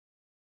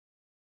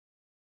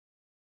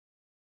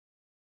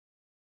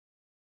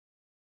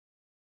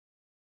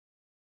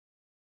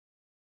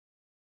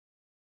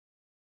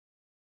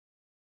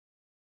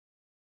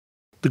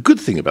The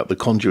good thing about the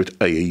Conduit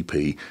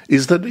AEP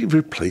is that it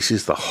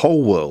replaces the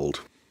whole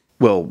world.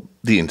 Well,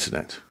 the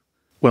internet.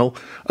 Well,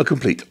 a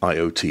complete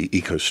IoT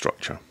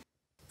ecostructure.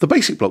 The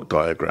basic block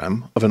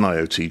diagram of an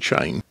IoT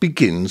chain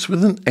begins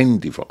with an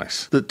end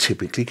device that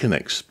typically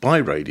connects by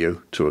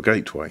radio to a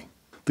gateway.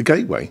 The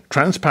gateway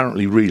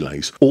transparently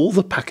relays all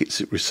the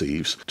packets it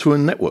receives to a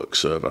network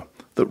server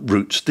that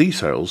routes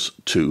details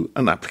to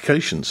an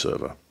application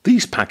server.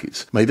 These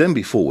packets may then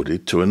be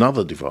forwarded to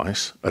another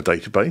device, a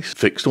database,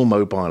 fixed or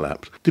mobile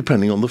app,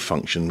 depending on the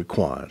function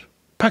required.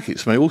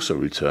 Packets may also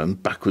return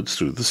backwards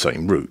through the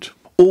same route.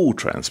 All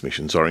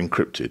transmissions are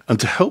encrypted, and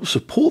to help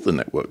support the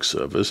network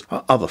servers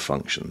are other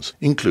functions,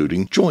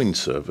 including join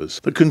servers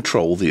that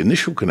control the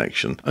initial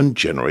connection and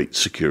generate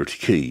security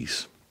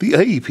keys. The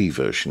AEP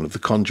version of the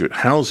Conduit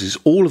houses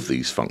all of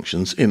these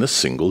functions in a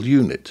single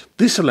unit.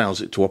 This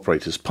allows it to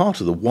operate as part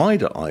of the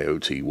wider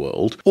IoT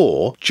world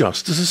or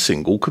just as a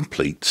single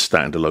complete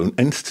standalone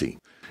entity.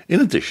 In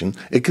addition,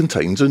 it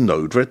contains a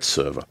Node-RED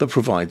server that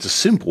provides a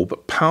simple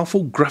but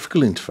powerful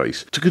graphical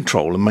interface to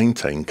control and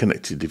maintain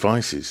connected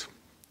devices.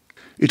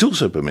 It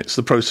also permits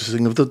the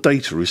processing of the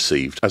data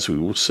received, as we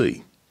will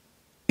see.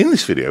 In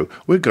this video,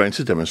 we're going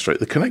to demonstrate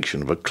the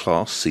connection of a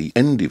Class C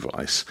end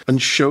device and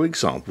show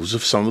examples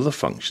of some of the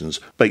functions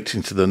baked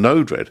into the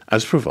Node-RED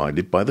as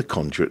provided by the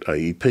Conduit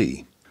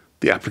AEP,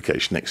 the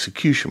application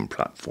execution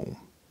platform.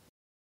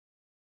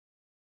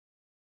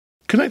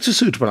 Connect a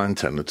suitable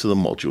antenna to the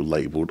module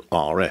labelled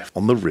RF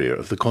on the rear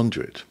of the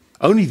conduit.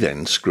 Only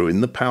then screw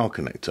in the power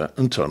connector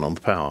and turn on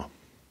the power.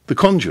 The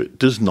conduit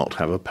does not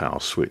have a power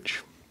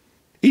switch.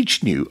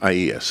 Each new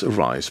AES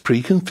arrives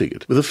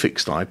pre-configured with a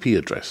fixed IP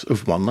address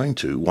of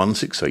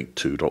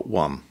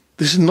 192.168.2.1.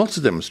 This is not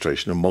a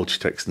demonstration of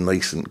Multitech's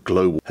nascent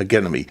global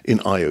hegemony in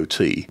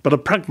IoT, but a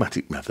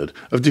pragmatic method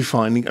of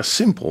defining a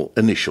simple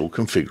initial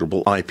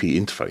configurable IP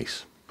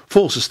interface.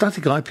 Force a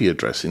static IP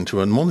address into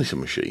a monitor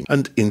machine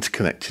and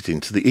interconnect it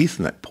into the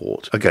Ethernet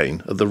port,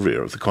 again at the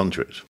rear of the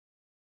conduit.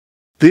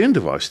 The end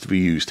device to be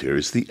used here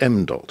is the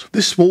mDot.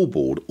 This small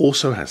board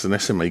also has an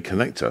SMA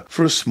connector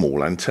for a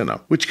small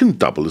antenna, which can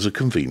double as a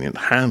convenient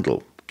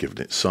handle, given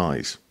its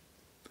size.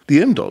 The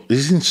mDot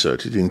is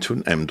inserted into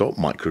an mDot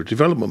micro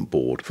development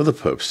board for the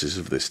purposes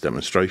of this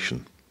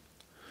demonstration.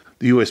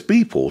 The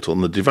USB port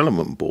on the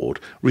development board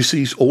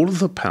receives all of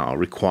the power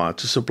required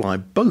to supply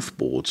both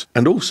boards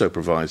and also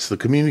provides the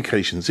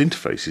communications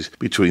interfaces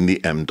between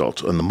the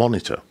mDot and the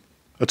monitor.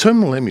 A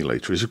terminal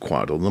emulator is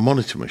required on the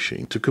monitor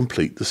machine to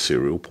complete the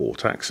serial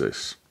port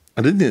access.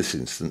 And in this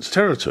instance,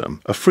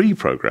 TerraTerm, a free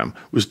program,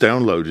 was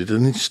downloaded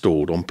and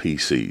installed on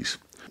PCs,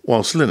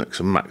 whilst Linux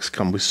and Macs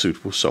come with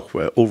suitable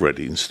software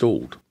already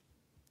installed.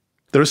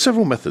 There are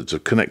several methods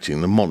of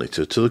connecting the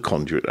monitor to the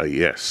Conduit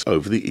AES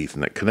over the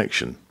Ethernet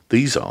connection.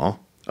 These are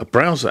a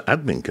browser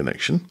admin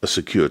connection, a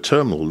secure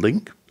terminal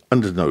link,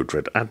 and a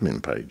Node-RED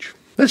admin page.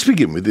 Let's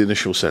begin with the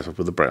initial setup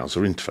of the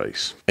browser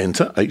interface.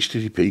 Enter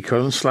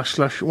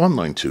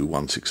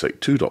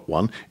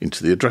http://192.168.2.1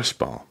 into the address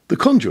bar. The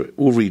conduit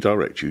will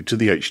redirect you to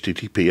the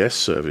HTTPS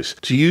service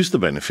to use the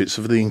benefits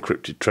of the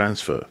encrypted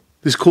transfer.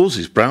 This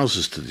causes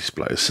browsers to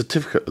display a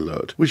certificate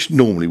alert, which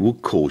normally will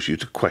cause you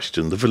to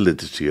question the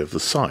validity of the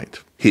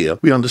site. Here,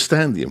 we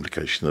understand the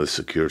implication of the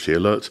security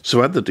alert,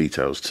 so add the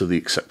details to the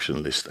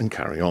exception list and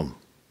carry on.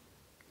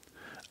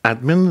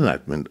 Admin and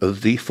admin are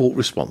the default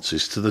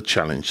responses to the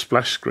challenge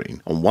splash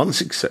screen, and once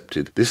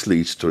accepted, this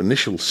leads to an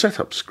initial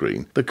setup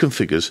screen that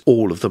configures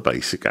all of the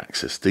basic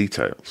access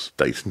details,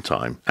 date and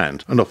time,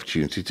 and an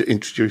opportunity to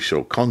introduce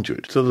your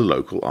conduit to the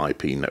local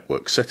IP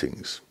network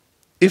settings.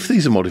 If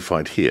these are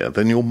modified here,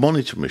 then your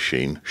monitor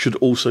machine should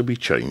also be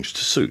changed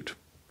to suit.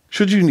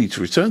 Should you need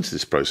to return to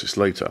this process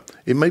later,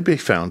 it may be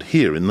found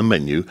here in the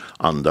menu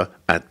under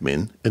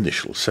Admin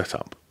Initial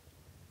Setup.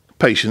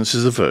 Patience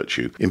is a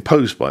virtue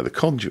imposed by the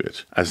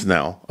conduit, as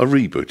now a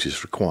reboot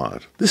is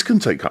required. This can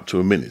take up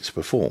to a minute to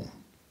perform.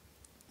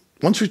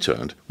 Once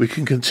returned, we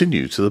can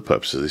continue to the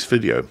purpose of this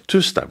video to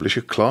establish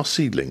a Class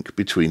C link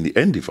between the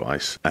end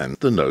device and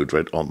the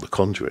Node-RED on the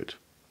conduit.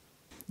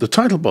 The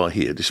title bar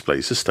here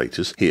displays the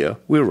status. Here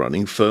we're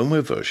running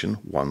firmware version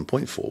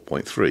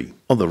 1.4.3.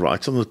 On the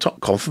right on the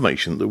top,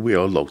 confirmation that we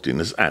are logged in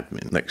as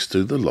admin next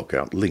to the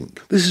logout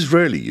link. This is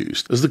rarely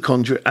used as the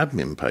conduit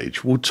admin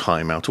page will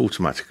time out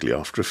automatically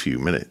after a few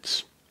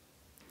minutes.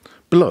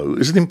 Below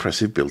is an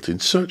impressive built-in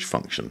search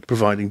function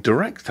providing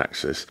direct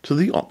access to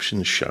the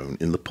options shown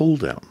in the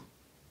pull-down.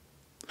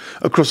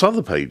 Across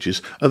other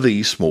pages are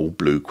these small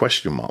blue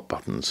question mark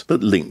buttons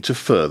that link to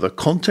further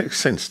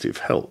context-sensitive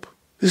help.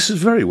 This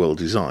is very well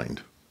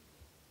designed.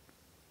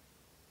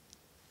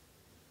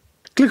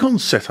 Click on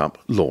Setup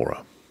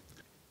LoRa.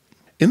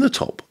 In the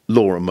top,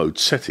 LoRa mode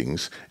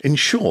settings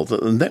ensure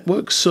that the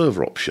network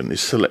server option is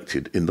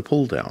selected in the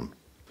pull-down.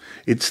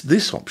 It's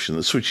this option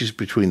that switches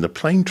between the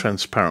plain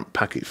transparent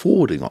packet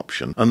forwarding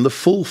option and the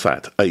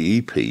full-fat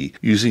AEP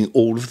using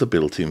all of the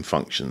built-in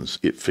functions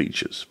it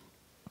features.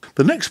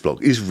 The next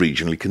block is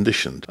regionally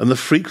conditioned, and the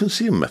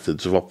frequency and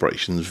methods of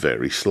operations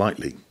vary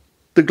slightly.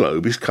 The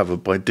globe is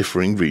covered by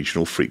differing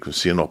regional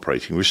frequency and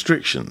operating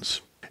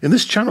restrictions. In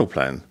this channel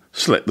plan,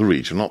 select the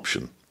region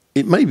option.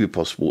 It may be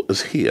possible,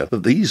 as here,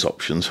 that these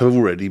options have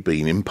already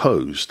been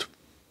imposed.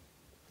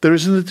 There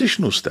is an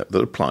additional step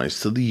that applies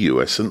to the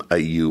US and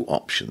AU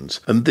options,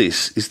 and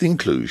this is the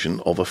inclusion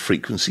of a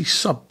frequency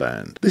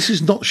subband. This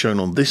is not shown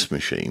on this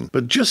machine,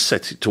 but just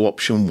set it to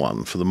option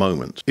 1 for the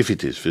moment, if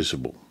it is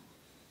visible.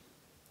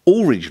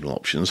 All regional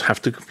options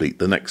have to complete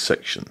the next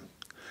section.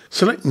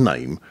 Select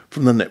Name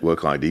from the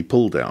Network ID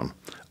pull-down,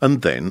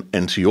 and then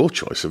enter your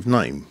choice of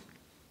name.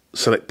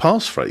 Select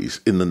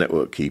passphrase in the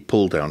network key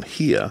pull-down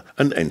here,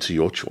 and enter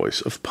your choice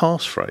of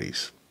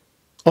passphrase.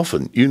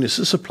 Often, units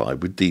are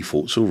supplied with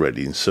defaults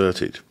already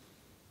inserted.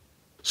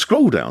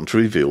 Scroll down to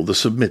reveal the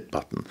Submit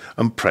button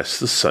and press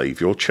the Save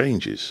Your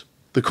Changes.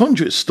 The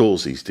conduit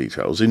stores these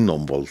details in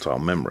non-volatile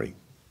memory.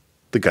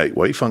 The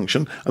gateway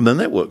function and the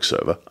network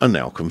server are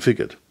now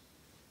configured.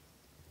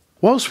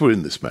 Whilst we're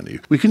in this menu,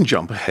 we can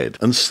jump ahead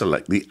and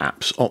select the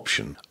Apps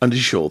option and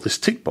ensure this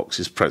tick box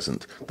is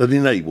present that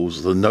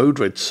enables the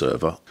Node-RED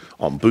server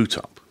on boot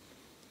up.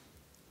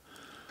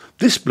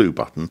 This blue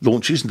button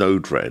launches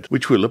Node-RED,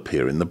 which will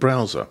appear in the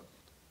browser.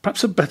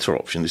 Perhaps a better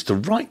option is to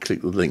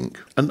right-click the link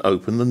and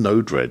open the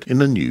Node-RED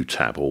in a new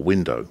tab or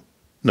window.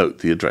 Note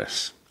the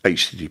address: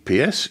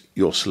 https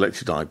your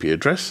selected IP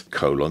address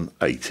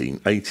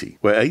 :1880,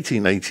 where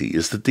 1880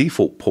 is the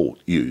default port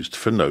used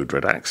for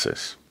Node-RED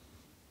access.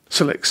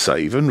 Select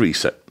Save and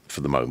Reset for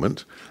the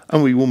moment,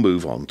 and we will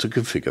move on to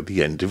configure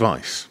the end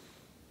device.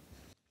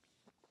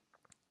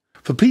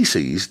 For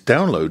PCs,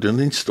 download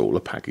and install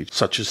a package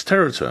such as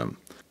TerraTerm,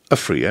 a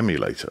free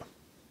emulator.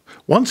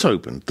 Once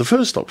opened, the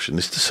first option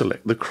is to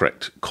select the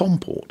correct COM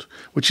port,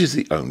 which is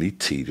the only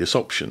tedious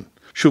option,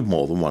 should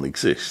more than one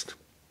exist.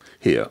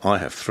 Here I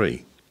have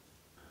 3.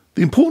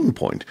 The important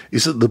point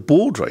is that the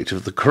baud rate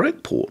of the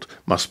correct port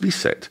must be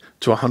set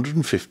to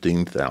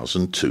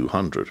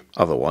 115,200,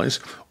 otherwise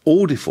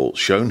all defaults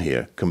shown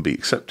here can be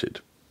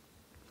accepted.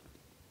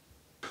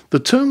 The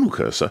terminal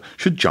cursor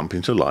should jump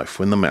into life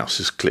when the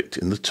mouse is clicked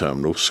in the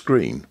terminal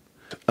screen,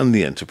 and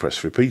the enter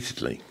press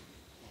repeatedly.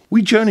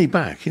 We journey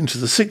back into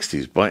the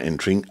 60s by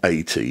entering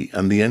AT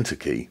and the Enter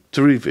key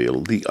to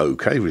reveal the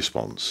OK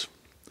response.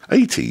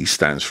 AT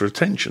stands for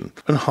attention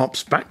and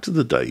harps back to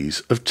the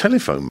days of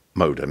telephone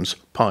modems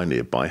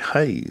pioneered by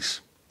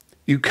Hayes.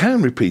 You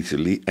can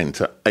repeatedly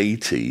enter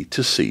AT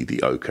to see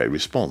the OK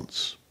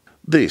response.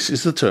 This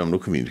is the terminal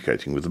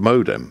communicating with the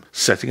modem,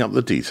 setting up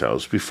the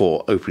details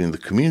before opening the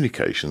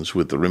communications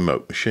with the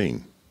remote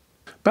machine.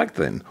 Back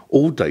then,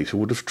 all data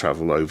would have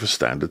travelled over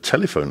standard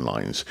telephone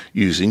lines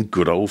using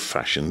good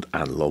old-fashioned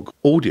analog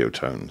audio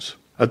tones.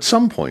 At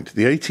some point,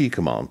 the AT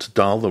command to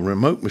dial the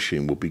remote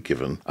machine would be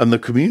given, and the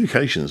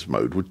communications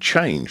mode would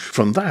change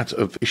from that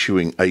of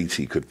issuing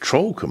AT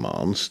control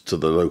commands to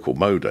the local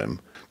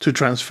modem to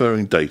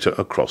transferring data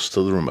across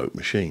to the remote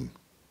machine.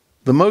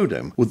 The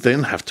modem would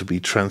then have to be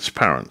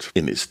transparent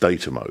in its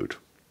data mode.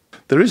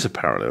 There is a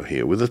parallel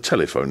here with a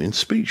telephone in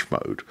speech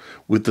mode,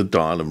 with the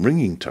dial and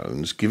ringing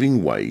tones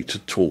giving way to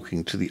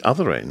talking to the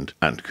other end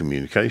and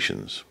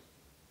communications.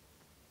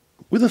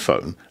 With a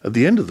phone, at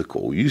the end of the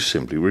call you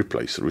simply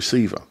replace the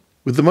receiver.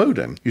 With the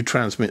modem, you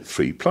transmit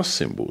 3+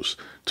 symbols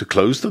to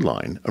close the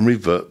line and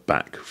revert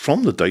back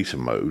from the data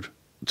mode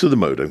to the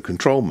modem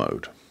control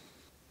mode.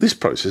 This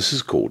process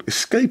is called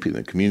escaping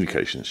the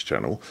communications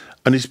channel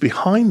and is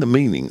behind the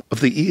meaning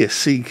of the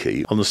ESC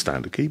key on the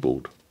standard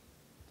keyboard.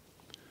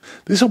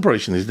 This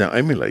operation is now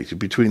emulated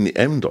between the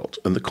mDot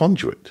and the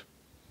conduit.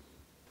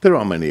 There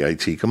are many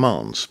AT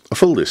commands. A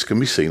full list can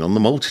be seen on the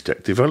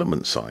Multitech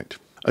development site.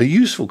 A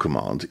useful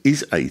command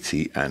is AT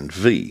and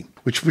V,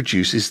 which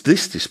produces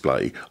this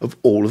display of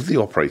all of the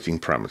operating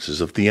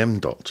parameters of the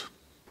mDot.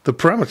 The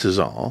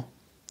parameters are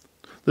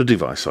the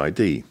device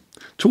ID,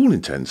 to all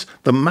intents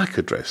the MAC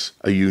address,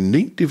 a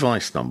unique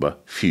device number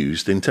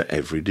fused into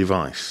every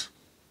device.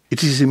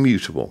 It is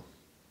immutable.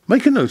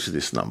 Make a note of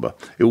this number,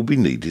 it will be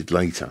needed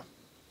later.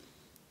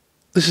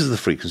 This is the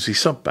frequency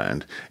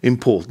subband,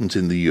 important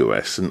in the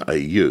US and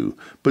AU,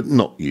 but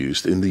not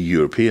used in the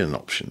European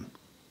option.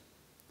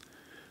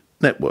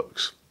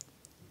 Networks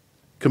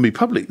can be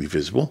publicly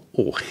visible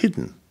or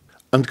hidden,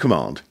 and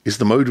command is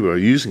the mode we are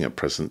using at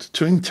present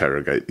to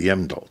interrogate the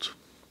mDot.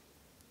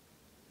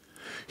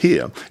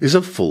 Here is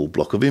a full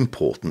block of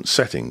important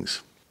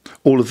settings.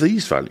 All of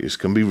these values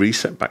can be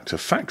reset back to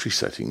factory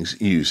settings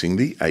using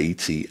the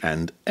AT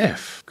and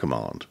F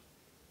command,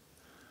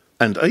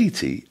 and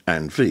AT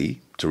and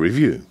V to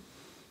review.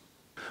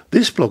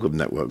 This block of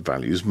network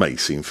values may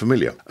seem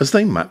familiar, as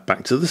they map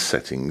back to the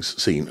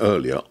settings seen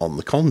earlier on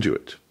the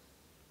conduit.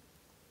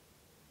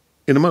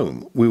 In a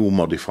moment, we will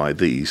modify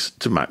these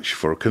to match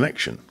for a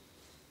connection.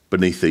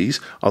 Beneath these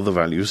are the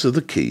values of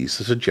the keys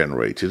that are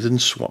generated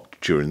and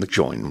swapped during the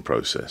join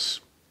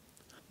process.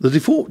 The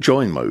default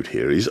join mode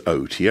here is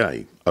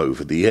OTA,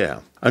 over the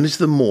air, and is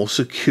the more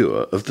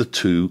secure of the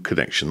two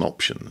connection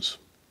options.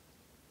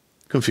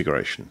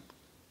 Configuration.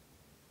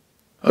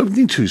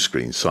 Opening two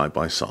screens side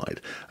by side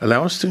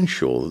allow us to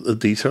ensure that the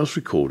details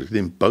recorded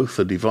in both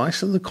the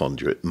device and the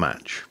conduit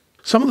match.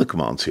 Some of the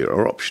commands here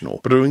are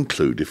optional, but are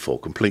included for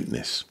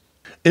completeness.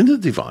 In the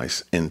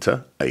device,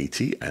 enter AT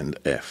and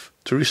F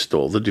to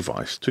restore the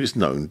device to its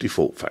known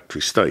default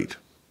factory state.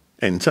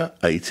 Enter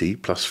AT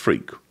plus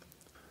freq.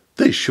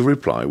 This should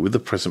reply with the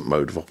present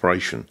mode of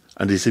operation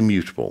and is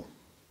immutable.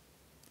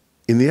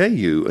 In the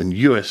AU and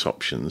US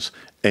options,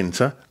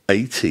 enter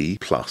AT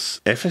plus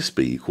FSB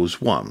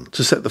equals 1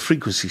 to set the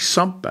frequency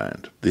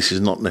subband. This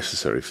is not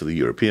necessary for the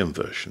European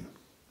version.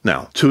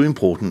 Now, two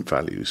important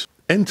values.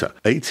 Enter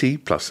AT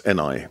plus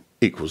NI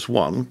equals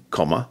 1,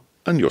 comma,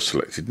 and your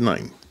selected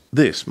name.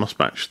 This must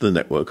match the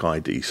network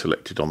ID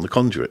selected on the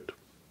conduit.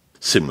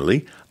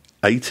 Similarly,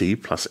 AT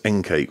plus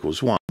NK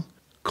equals 1,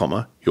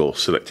 comma, your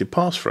selected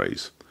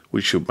passphrase,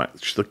 which should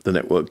match the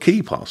network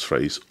key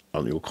passphrase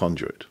on your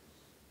conduit.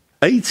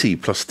 AT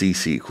plus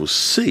DC equals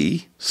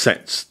C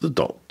sets the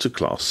dot to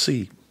class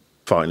C.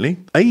 Finally,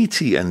 AT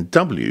and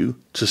W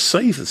to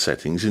save the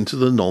settings into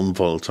the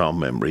non-volatile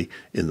memory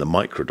in the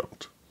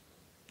microdot.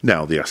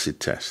 Now the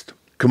acid test.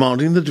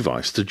 Commanding the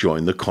device to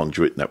join the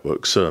conduit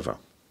network server.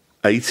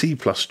 AT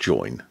plus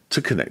join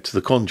to connect to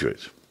the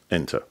conduit.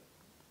 Enter.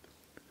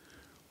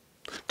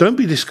 Don't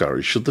be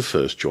discouraged should the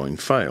first join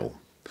fail.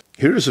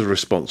 Here is a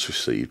response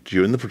received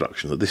during the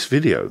production of this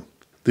video.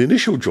 The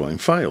initial join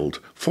failed,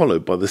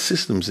 followed by the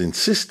system's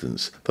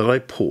insistence that I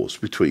pause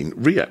between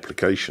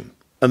reapplication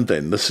and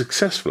then the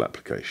successful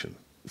application.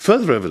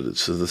 Further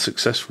evidence of the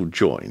successful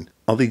join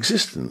are the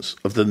existence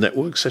of the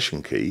network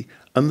session key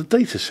and the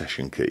data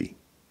session key.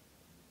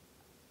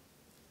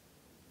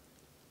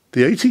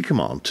 The AT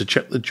command to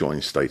check the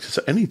join status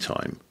at any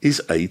time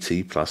is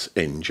AT plus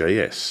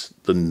NJS,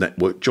 the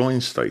network join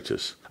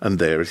status, and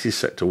there it is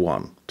set to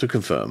 1 to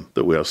confirm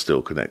that we are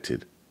still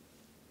connected.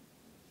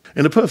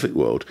 In a perfect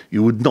world,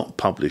 you would not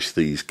publish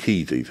these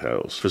key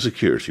details for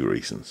security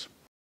reasons.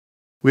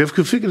 We have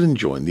configured and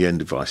joined the end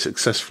device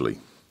successfully.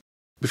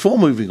 Before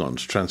moving on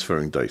to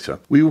transferring data,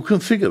 we will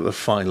configure the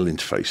final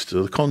interface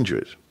to the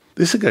conduit.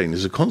 This again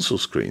is a console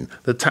screen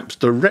that taps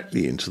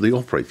directly into the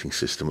operating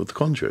system of the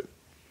conduit.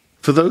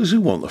 For those who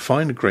want the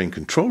finer-grained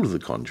control of the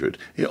conduit,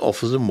 it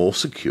offers a more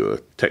secure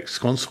text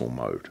console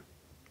mode.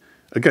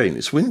 Again,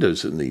 it's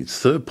Windows that needs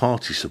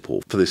third-party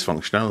support for this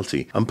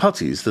functionality, and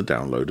PuTTY is the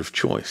download of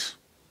choice.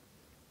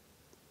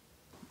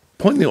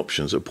 Point the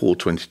options at port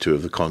 22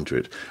 of the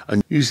conduit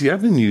and use the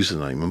admin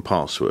username and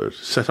password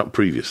set up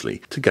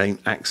previously to gain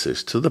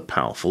access to the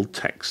powerful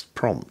text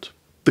prompt.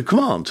 The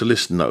command to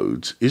list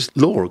nodes is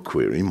LoRa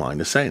query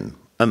 -n,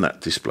 and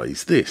that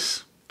displays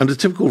this, and a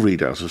typical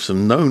readout of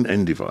some known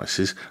end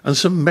devices and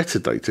some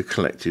metadata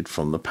collected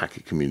from the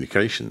packet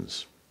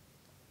communications.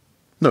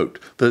 Note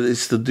that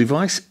it's the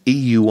device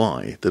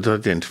EUI that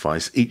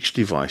identifies each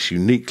device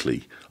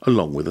uniquely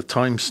along with a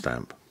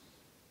timestamp.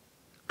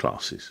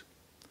 Classes.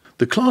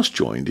 The class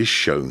joined is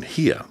shown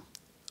here.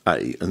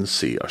 A and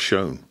C are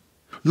shown.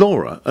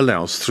 LoRa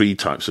allows three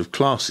types of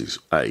classes,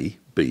 A,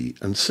 B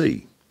and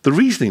C. The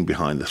reasoning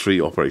behind the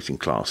three operating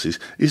classes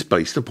is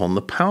based upon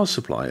the power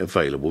supply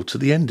available to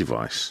the end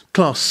device.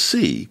 Class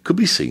C could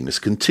be seen as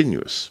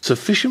continuous.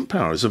 Sufficient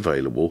power is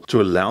available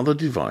to allow the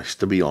device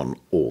to be on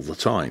all the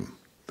time.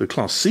 The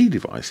Class C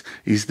device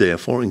is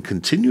therefore in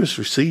continuous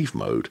receive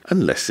mode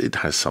unless it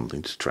has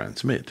something to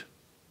transmit.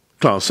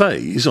 Class A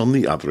is on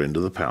the other end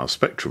of the power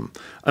spectrum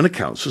and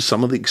accounts for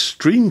some of the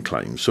extreme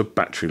claims for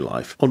battery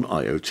life on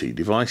IoT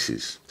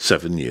devices.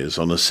 7 years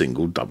on a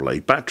single AA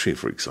battery,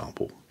 for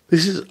example.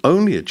 This is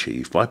only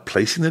achieved by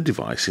placing the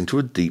device into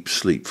a deep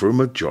sleep for a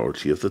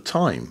majority of the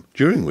time,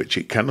 during which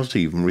it cannot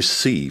even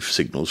receive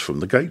signals from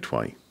the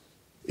gateway.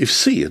 If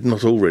C had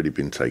not already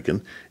been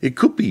taken, it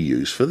could be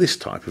used for this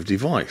type of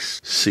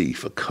device, C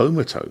for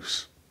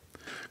comatose.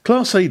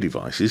 Class A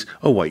devices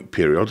awake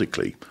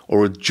periodically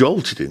or are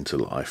jolted into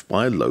life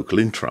by a local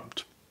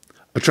interrupt.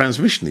 A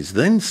transmission is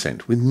then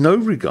sent with no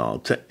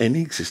regard to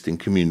any existing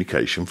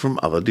communication from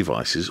other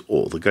devices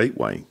or the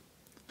gateway.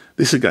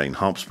 This again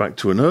harps back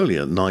to an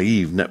earlier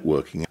naive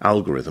networking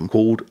algorithm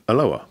called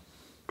ALOA.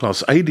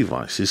 Class A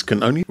devices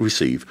can only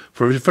receive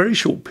for a very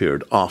short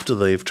period after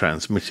they have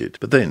transmitted,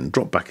 but then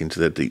drop back into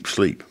their deep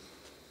sleep.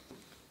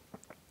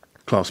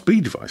 Class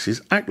B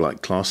devices act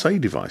like Class A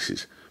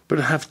devices, but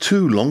have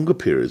two longer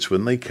periods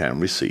when they can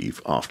receive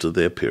after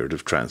their period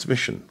of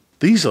transmission.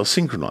 These are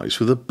synchronized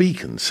with a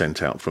beacon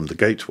sent out from the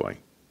gateway.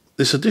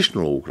 This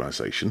additional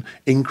organization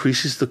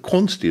increases the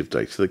quantity of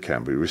data that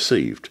can be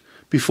received,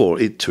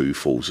 before it too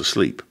falls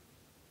asleep.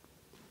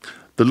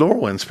 The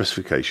LoRaWAN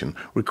specification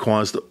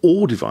requires that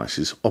all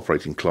devices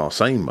operate in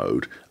Class A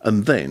mode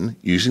and then,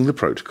 using the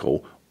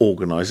protocol,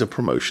 organize a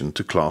promotion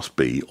to Class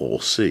B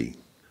or C.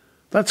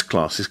 That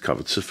class is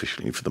covered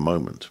sufficiently for the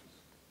moment.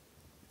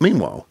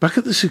 Meanwhile, back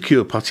at the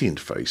secure PuTTY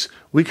interface,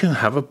 we can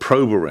have a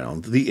probe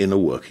around the inner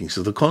workings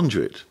of the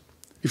conduit.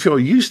 If you are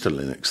used to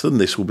Linux, then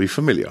this will be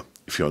familiar.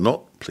 If you're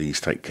not,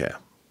 please take care.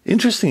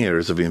 Interesting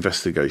areas of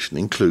investigation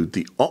include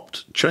the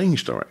opt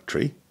change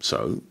directory,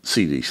 so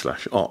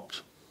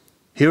cd/opt.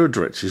 Here are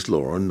directories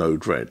LoRa and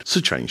Node-RED, so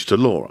change to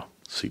LoRa,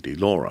 cd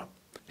LoRa.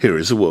 Here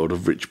is a world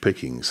of rich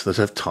pickings that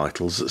have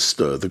titles that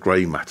stir the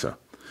grey matter,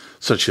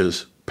 such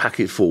as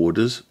packet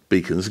forwarders,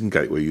 beacons and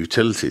gateway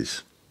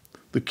utilities.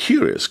 The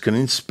curious can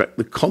inspect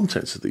the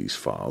contents of these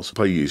files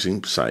by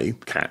using, say,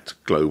 cat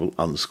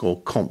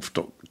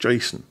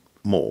global_conf.json,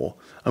 more,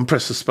 and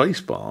press the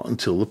spacebar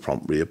until the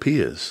prompt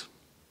reappears.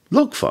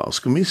 Log files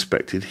can be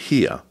inspected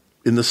here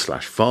in the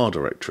 /var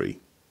directory.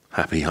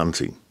 Happy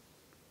hunting!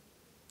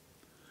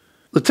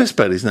 The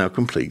testbed is now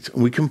complete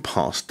and we can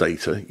pass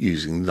data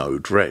using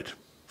Node-RED.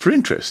 For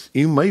interest,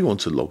 you may want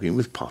to log in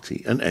with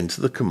PuTTY and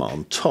enter the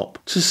command top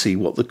to see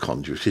what the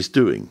conduit is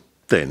doing.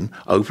 Then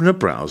open a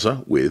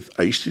browser with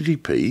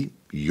http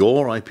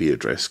your IP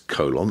address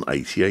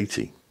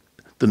 :8080.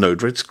 The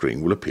Node-RED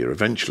screen will appear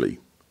eventually.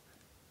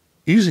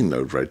 Using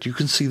Node-RED, you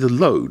can see the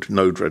load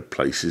Node-RED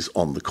places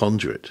on the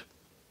conduit.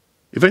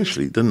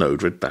 Eventually, the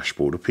Node-RED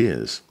dashboard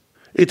appears.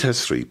 It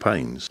has 3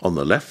 panes. On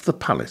the left, the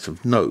palette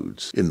of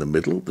nodes. In the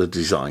middle, the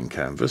design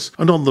canvas.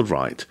 And on the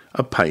right,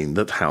 a pane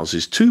that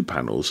houses 2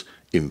 panels,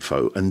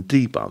 info and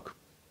debug.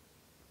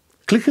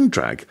 Click and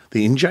drag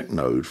the inject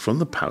node from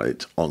the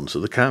palette onto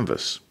the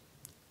canvas.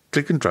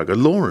 Click and drag a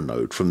LoRaWAN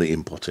node from the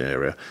import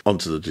area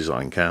onto the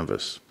design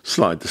canvas.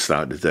 Slide the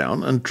slider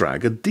down and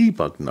drag a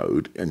debug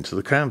node into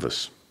the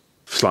canvas.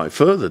 Slide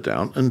further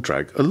down and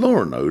drag a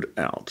LoRaWAN node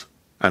out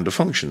and a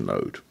function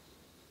node.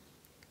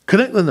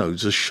 Connect the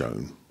nodes as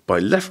shown by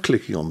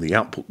left-clicking on the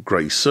output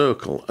grey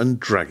circle and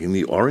dragging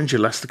the orange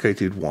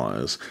elasticated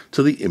wires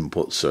to the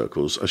input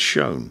circles as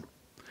shown.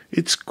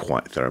 It's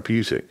quite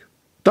therapeutic.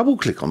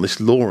 Double-click on this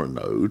LoRaWAN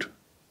node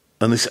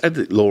and this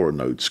Edit LoRaWAN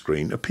node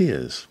screen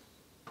appears.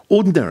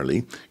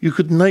 Ordinarily, you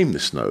could name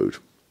this node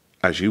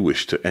as you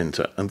wish to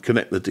enter and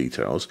connect the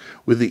details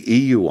with the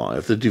EUI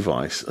of the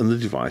device and the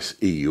device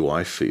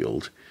EUI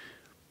field,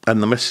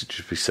 and the message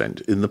to be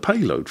sent in the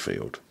payload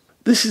field.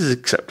 This is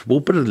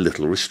acceptable but a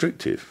little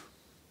restrictive.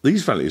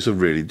 These values are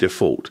really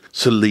default,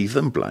 so leave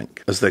them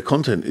blank as their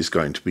content is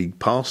going to be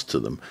passed to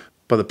them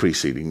by the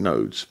preceding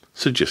nodes,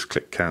 so just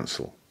click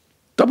Cancel.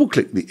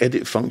 Double-click the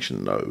Edit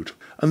Function node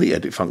and the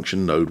Edit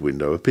Function node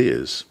window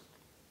appears.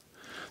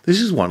 This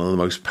is one of the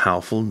most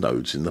powerful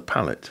nodes in the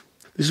palette.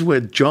 This is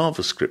where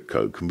JavaScript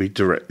code can be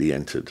directly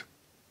entered.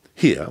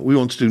 Here we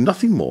want to do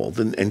nothing more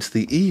than enter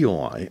the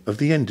EUI of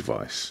the end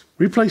device.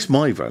 Replace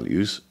my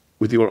values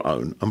with your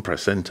own and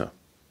press Enter.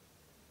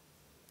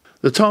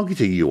 The target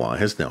EUI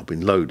has now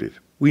been loaded.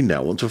 We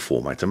now want to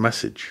format a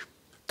message.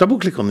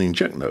 Double-click on the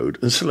inject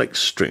node and select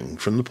String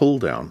from the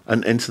pull-down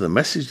and enter the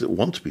message that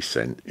wants to be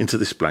sent into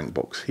this blank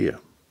box here.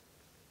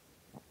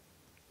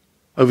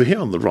 Over here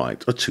on the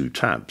right are 2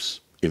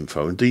 tabs,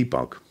 Info and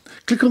Debug.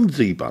 Click on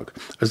the Debug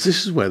as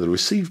this is where the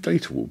received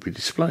data will be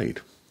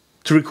displayed.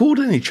 To record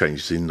any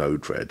changes in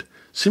Node-RED,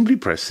 simply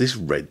press this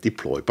red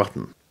Deploy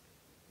button.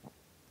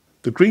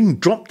 The green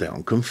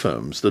drop-down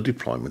confirms the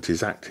deployment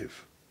is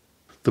active.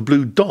 The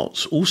blue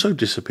dots also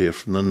disappear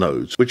from the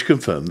nodes, which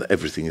confirm that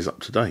everything is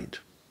up to date.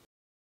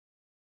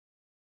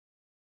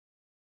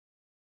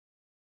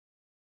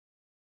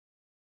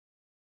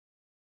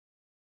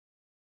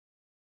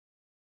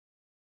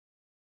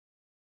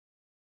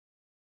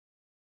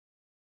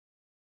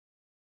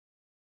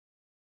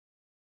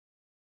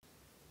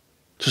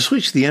 To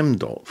switch the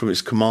mDot from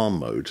its command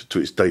mode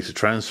to its data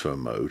transfer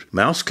mode,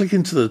 mouse-click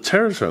into the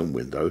Teratome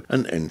window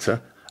and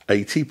enter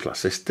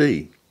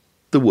AT+SD.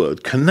 The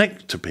word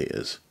Connect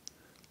appears,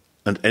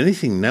 and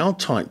anything now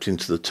typed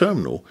into the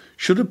terminal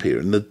should appear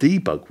in the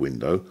debug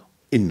window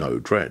in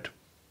Node-RED.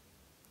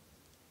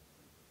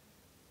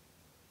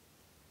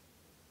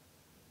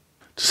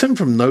 To send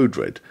from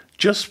Node-RED,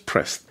 just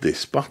press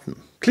this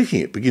button.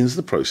 Clicking it begins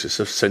the process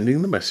of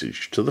sending the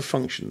message to the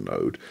function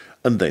node,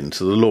 and then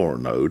to the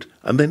LoRaWAN node,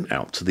 and then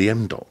out to the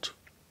mDot.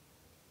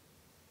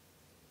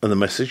 And the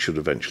message should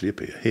eventually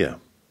appear here.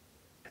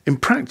 In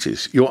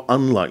practice, you're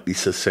unlikely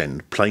to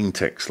send plain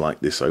text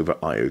like this over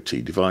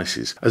IoT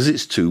devices, as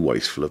it's too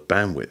wasteful of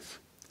bandwidth.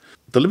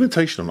 The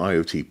limitation on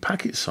IoT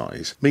packet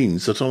size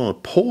means that on a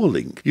poor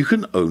link, you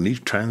can only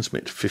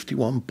transmit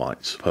 51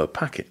 bytes per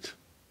packet.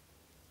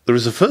 There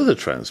is a further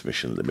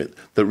transmission limit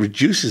that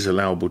reduces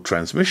allowable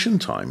transmission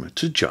time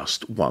to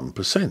just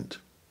 1%.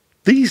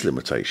 These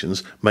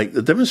limitations make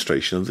the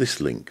demonstration of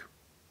this link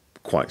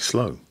quite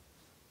slow.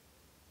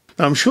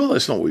 Now, I'm sure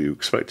that's not what you're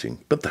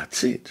expecting, but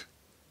that's it.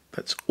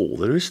 That's all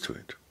there is to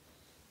it.